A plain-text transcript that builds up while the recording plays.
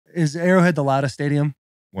Is Arrowhead the loudest stadium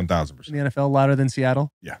 1,000%. in the NFL, louder than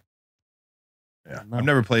Seattle? Yeah. I've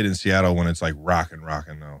never played in Seattle when it's like rocking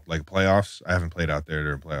though. Like playoffs, I haven't played out there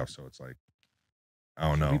during playoffs, so it's like I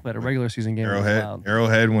don't know. We played a regular season game.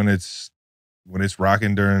 Arrowhead when it's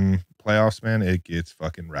rocking during playoffs, man, it gets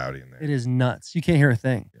fucking rowdy in there. It is nuts. You can't hear a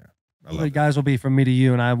thing. Yeah. The guys will be from me to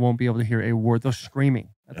you, and I won't be able to hear a word. They're screaming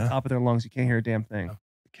at the top of their lungs. You can't hear a damn thing.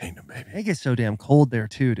 Kingdom, baby. It gets so damn cold there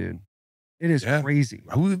too, dude. It is crazy.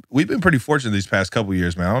 We've been pretty fortunate these past couple of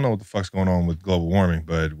years, man. I don't know what the fuck's going on with global warming,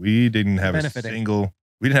 but we didn't have a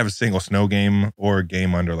single snow game or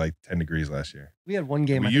game under like 10 degrees last year. We had one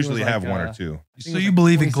game. We usually have one or two. So you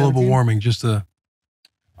believe in global warming?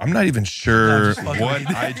 I'm not even sure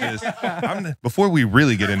before we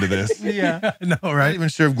really get into this. Yeah. No, right? I'm not even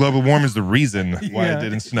sure if global warming is the reason why it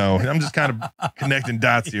didn't snow. I'm just kind of connecting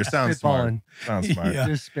dots here. Sounds smart. Yeah.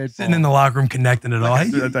 Just sitting in the locker room connecting it all.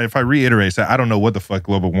 If I reiterate, I don't know what the fuck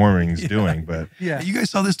global warming is doing, but you guys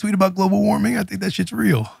saw this tweet about global warming? I think that shit's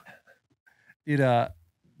real. Dude,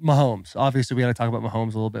 Mahomes. Obviously, we got to talk about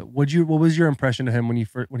Mahomes a little bit. What was your impression of him when he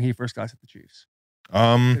first got to the Chiefs?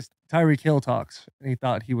 Tyreek Hill talks, and he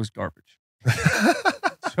thought he was garbage.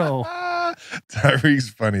 So Tyreek's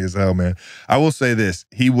funny as hell, man. I will say this: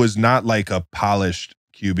 he was not like a polished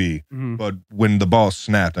QB, but when the ball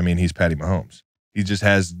snapped, I mean, he's Patty Mahomes. He just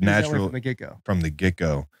has natural from the get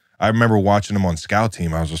go. I remember watching him on scout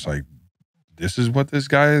team. I was just like, "This is what this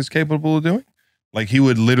guy is capable of doing." Like he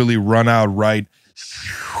would literally run out right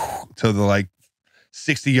to the like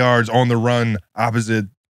 60 yards on the run, opposite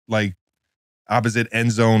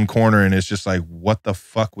end zone corner, and it's just like, what the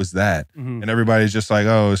fuck was that? And everybody's just like,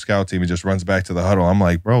 oh, scout team. He just runs back to the huddle. I'm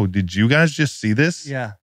like, bro, did you guys just see this?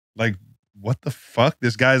 Yeah. Like, what the fuck?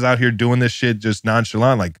 This guy's out here doing this shit just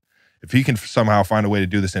nonchalant. Like, if he can somehow find a way to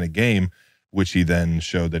do this in a game, which he then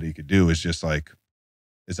showed that he could do, is just like,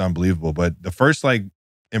 it's unbelievable. But the first like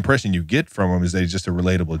impression you get from him is that he's just a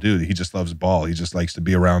relatable dude. He just loves ball. He just likes to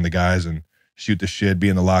be around the guys and shoot the shit, be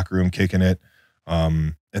in the locker room, kicking it.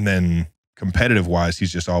 And then competitive wise,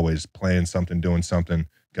 he's just always playing something, doing something,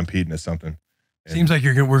 competing at something. And seems like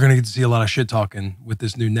we're going to get to see a lot of shit talking with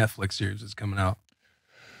this new Netflix series that's coming out.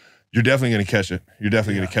 You're definitely going to catch it. You're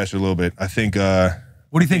definitely going to catch it a little bit. I think.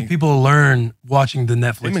 What do you think people will learn watching the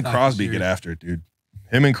Netflix? Him and Crosby get after it, dude.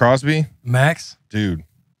 Him and Crosby, Max, dude,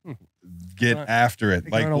 get after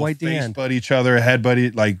it. Like we'll face butt each other, head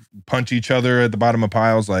buddy, like punch each other at the bottom of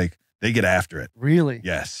piles. Like they get after it. Really?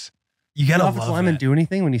 Yes. You got to offensive lineman do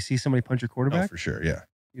anything when you see somebody punch your quarterback? Oh, for sure, yeah.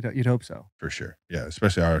 You'd hope so. For sure, yeah.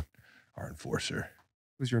 Especially our enforcer.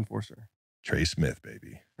 Who's your enforcer? Trey Smith,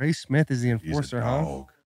 baby. Trey Smith is the enforcer, huh?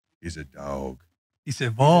 He's a dog. He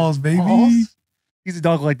said balls, baby. Balls? He's a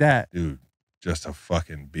dog like that. Dude, just a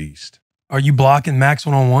fucking beast. Are you blocking Max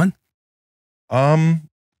one-on-one?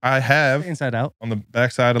 I have. Inside out. On the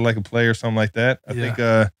backside of like a play or something like that. I think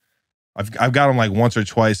I've got him like once or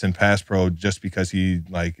twice in pass pro just because he's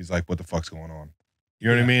like, what the fuck's going on? You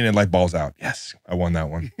know what I mean? And like balls out. Yes, I won that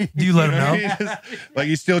one. Do you let him know? Like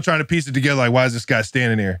he's still trying to piece it together. Like, why is this guy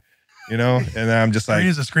standing here? You know? And then I'm just like,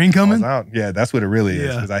 is a screen coming? Out. Yeah, that's what it really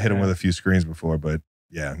is. Because I hit him with a few screens before. But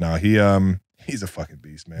yeah, no, he's a fucking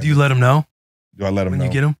beast, man. Do you let him know? Do I let him know? When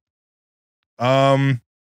you get him?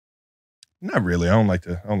 Not really. I don't like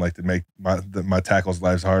to make my tackles'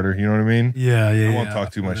 lives harder. You know what I mean? Yeah. I won't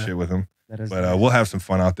talk too much shit with him. But we'll have some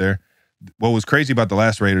fun out there. What was crazy about the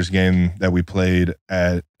last Raiders game that we played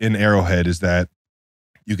in Arrowhead is that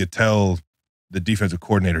you could tell the defensive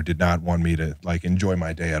coordinator did not want me to like enjoy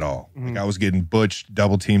my day at all. Like I was getting butched,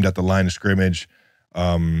 double teamed at the line of scrimmage.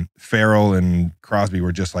 Farrell and Crosby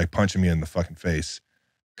were just like punching me in the fucking face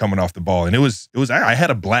coming off the ball. And it was I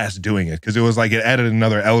had a blast doing it because it was like it added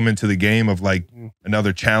another element to the game of like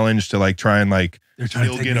another challenge to like try and like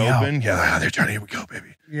still get open. Out. Yeah, they're trying to, here we go,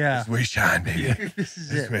 baby. Yeah. This is where you shine, baby. Yeah. This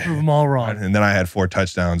is it. Prove them all wrong. And then I had 4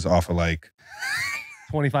 touchdowns off of like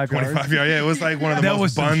 25 yards. 25 yards. Yeah, it was like one of the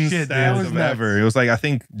most buns stats of nuts. ever. It was like, I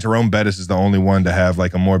think Jerome Bettis is the only one to have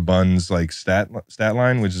like a more buns like stat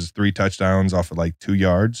line, which is 3 touchdowns off of like 2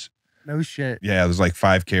 yards. No shit. Yeah, there's like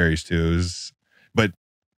 5 carries too. But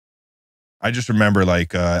I just remember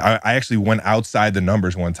like I actually went outside the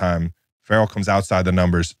numbers one time. Farrell comes outside the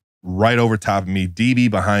numbers right over top of me, DB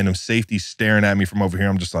behind him, safety staring at me from over here.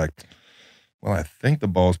 I'm just like, well, I think the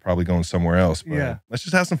ball's probably going somewhere else. But let's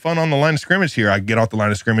just have some fun on the line of scrimmage here. I get off the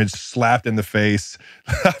line of scrimmage, slapped in the face,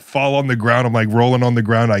 fall on the ground. I'm like rolling on the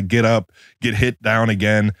ground. I get up, get hit down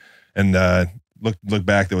again, and look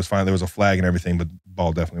back. There was a flag and everything, but the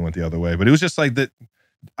ball definitely went the other way. But it was just like that.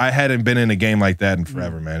 I hadn't been in a game like that in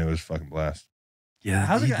forever, man. It was a fucking blast. Yeah.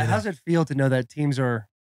 How's it feel to know that teams are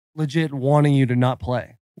legit wanting you to not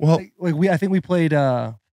play? Well, I think we played in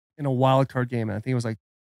a wild card game, and I think it was like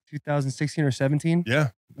 2016 or 17. Yeah.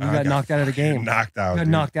 We got knocked out of the game. Knocked out. We got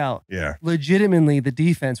knocked out. Yeah. Legitimately, the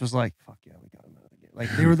defense was like, "Fuck yeah, we got him out of the game." Like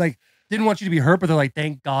they were like, didn't want you to be hurt, but they're like,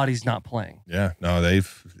 "Thank God he's not playing." Yeah. No,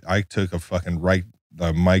 I took a fucking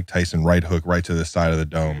Mike Tyson right hook right to the side of the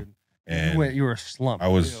dome. Dude, And you were slumped. I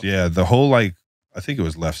was, the whole I think it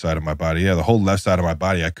was left side of my body. Yeah, the whole left side of my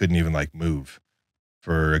body, I couldn't even like move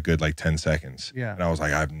for a good like 10 seconds. Yeah. And I was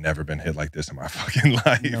like, I've never been hit like this in my fucking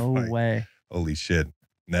life. No way. Holy shit. And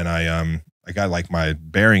then I got like my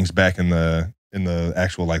bearings back in the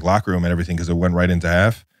actual like locker room and everything because it went right into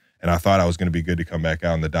half. And I thought I was going to be good to come back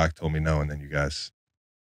out, and the doc told me no. And then you guys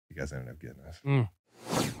ended up getting us.